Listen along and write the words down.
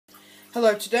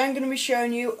Hello, today I'm going to be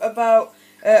showing you about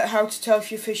how to tell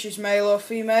if your fish is male or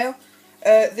female.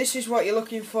 This is what you're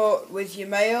looking for with your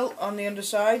male on the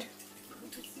underside.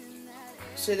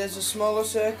 So there's a smaller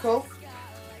circle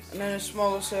and then a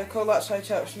smaller circle, that's how you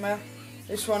tell it's male.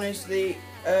 This one is the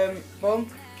bum,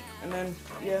 and then,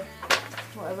 yeah,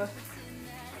 whatever.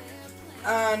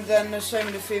 And then the same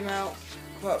with the female,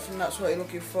 apart from that's what you're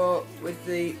looking for with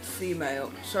the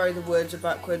female. Sorry, the words are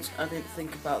backwards, I didn't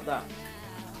think about that.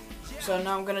 So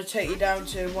now I'm going to take you down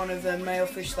to one of the male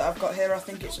fish that I've got here. I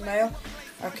think it's a male.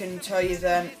 I can tell you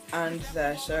then and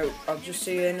there. So I'll just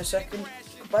see you in a second.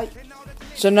 Bye.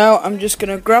 So now I'm just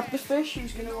going to grab the fish.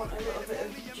 He's going to want a little bit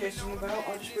of chasing about.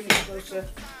 I'll just bring it closer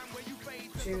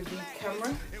to the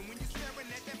camera.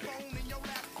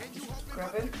 Just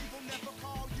grab him.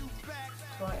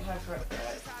 Quite high up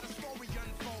there.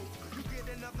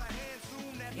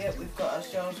 Yeah, we've got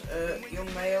ourselves a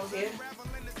young male here.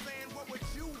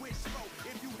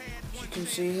 As you can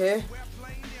see here.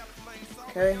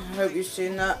 Okay, I hope you've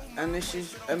seen that. And this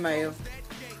is a male.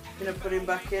 I'm going to put him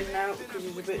back in now because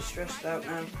he's a bit stressed out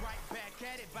now.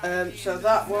 So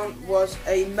that one was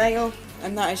a male,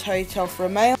 and that is how you tell for a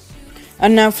male.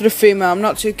 And now for the female. I'm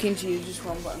not too keen to use this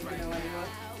one, but I'm going to anyway.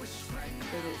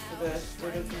 Because it's for the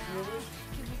spread of the viewers.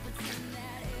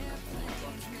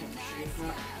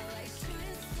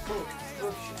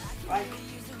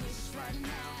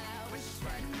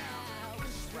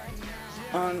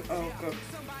 And oh god,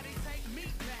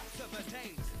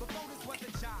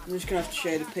 I'm just gonna have to show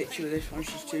you the picture of this one.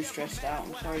 She's too stressed out.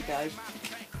 I'm sorry guys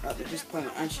about the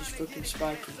disappointment, and she's fucking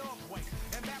spiky.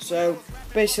 So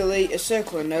basically, a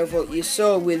circle and oval. You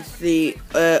saw with the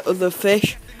other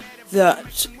fish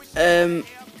that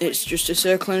it's just a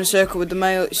circle and a circle with the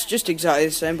male. It's just exactly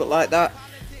the same, but like that.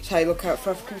 That's how you look out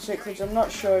for African cichlids. I'm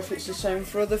not sure if it's the same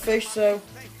for other fish, so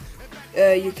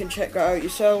you can check that out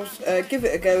yourselves. Give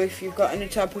it a go if you've got any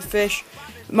type of fish.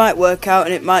 It might work out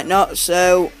and it might not,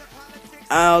 so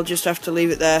I'll just have to leave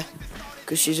it there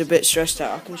because she's a bit stressed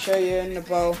out. I can show you in the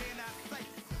bowl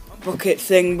bucket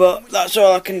thing, but that's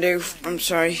all I can do. I'm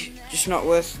sorry, just not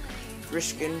worth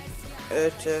risking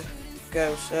her to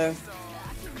go. So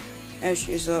there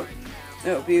she is, look,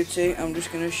 little beauty. I'm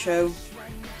just going to show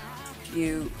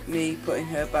you me putting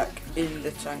her back in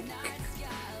the tank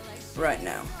right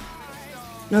now.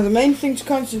 Now the main thing to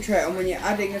concentrate on when you're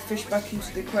adding a fish back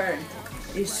into the aquarium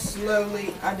is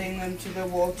slowly adding them to the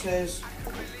waters,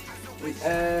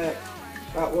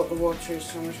 about what the water is.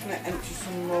 So I'm just going to empty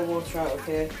some more water out of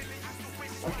here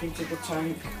back into the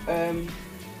tank,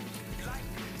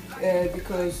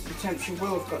 because the temperature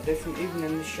will have got different even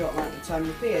in this short amount of time.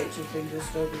 The pH of things will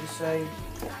still be the same.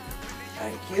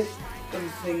 Thank you. Other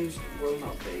things will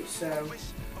not be. So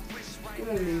I'm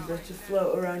going to leave her to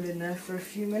float around in there for a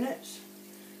few minutes.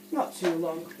 Not too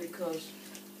long because,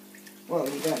 well,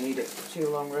 you don't need it for too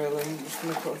long really. I'm just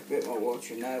going to put a bit more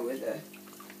water in there with her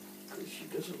because she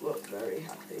doesn't look very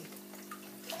happy.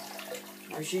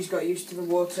 Now she's got used to the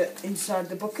water inside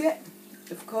the bucket,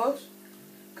 of course,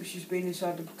 because she's been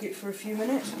inside the bucket for a few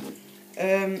minutes.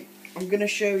 I'm going to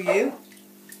show you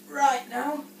right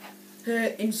now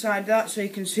her inside that so you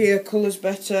can see her colours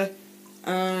better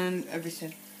and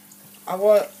everything. I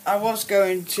was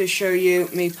going to show you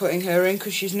me putting her in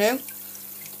because she's new.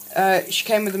 She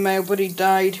came with a male, but he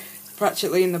died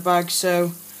practically in the bag,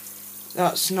 so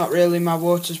that's not really my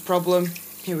water's problem.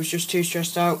 He was just too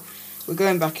stressed out. We're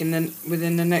going back in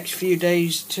within the next few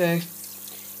days to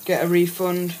get a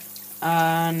refund,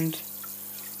 and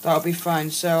that'll be fine.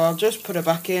 So I'll just put her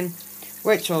back in,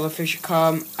 wait till the fish are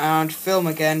calm, and film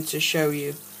again to show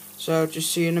you. So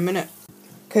just see you in a minute.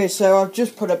 Okay, so I've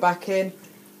just put her back in.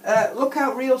 Look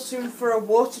out real soon for a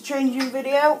water changing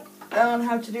video on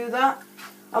how to do that.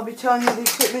 I'll be telling you the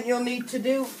equipment you'll need to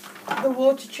do the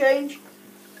water change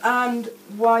and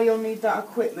why you'll need that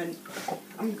equipment.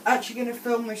 I'm actually going to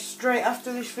film this straight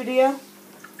after this video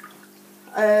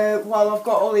while I've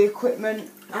got all the equipment,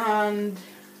 and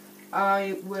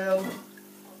I will,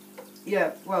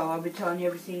 I'll be telling you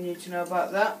everything you need to know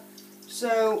about that.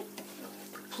 So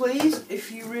please,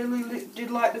 if you really did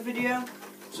like the video,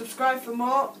 subscribe for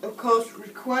more. Of course,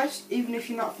 request, even if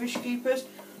you're not fish keepers,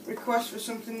 request for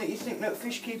something that you think that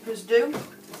fish keepers do,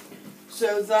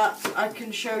 so that I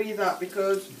can show you that,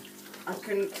 because I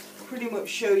can pretty much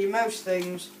show you most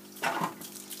things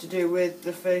to do with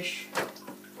the fish,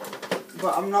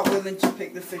 but I'm not willing to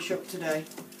pick the fish up today.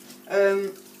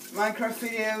 Minecraft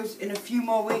videos in a few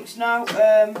more weeks now.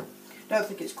 Don't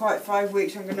think it's quite 5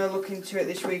 weeks. I'm going to look into it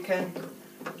this weekend.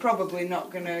 Probably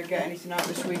not going to get anything out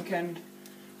this weekend.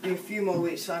 Be a few more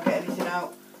weeks so I'll get anything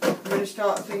out. I'm going to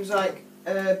start things like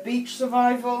beach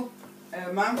survival,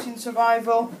 mountain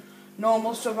survival,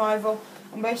 normal survival.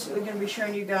 I'm basically going to be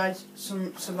showing you guys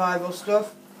some survival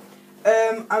stuff.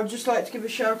 I would just like to give a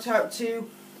shout out to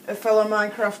a fellow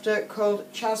Minecrafter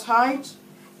called Chaz Hydes.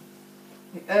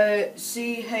 CHAZZ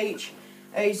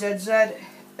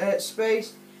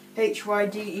space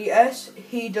HYDES.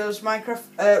 He does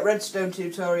Minecraft redstone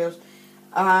tutorials,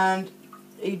 and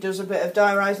he does a bit of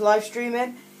Die-Rise live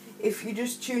streaming. If you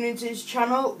just tune into his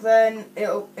channel, then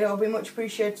it'll be much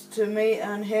appreciated to me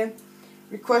and him.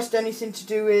 Request anything to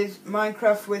do with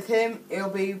Minecraft with him, he'll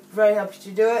be very happy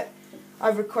to do it.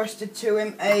 I've requested to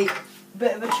him a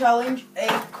bit of a challenge, a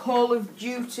Call of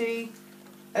Duty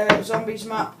zombies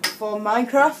map for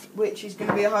Minecraft, which is going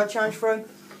to be a hard challenge for him.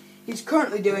 He's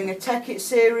currently doing a Tech It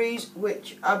series,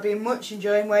 which I've been much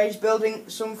enjoying, where he's building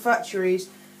some factories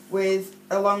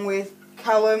along with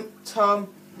Callum, Tom,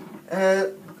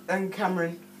 and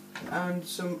Cameron, and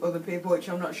some other people which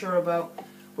I'm not sure about.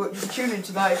 But just tune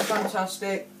into that, it's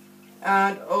fantastic.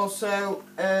 And also,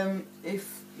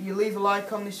 if you leave a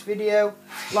like on this video,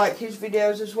 like his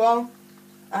videos as well,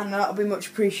 and that'll be much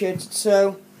appreciated.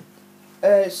 So,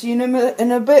 see you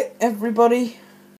in a bit, everybody.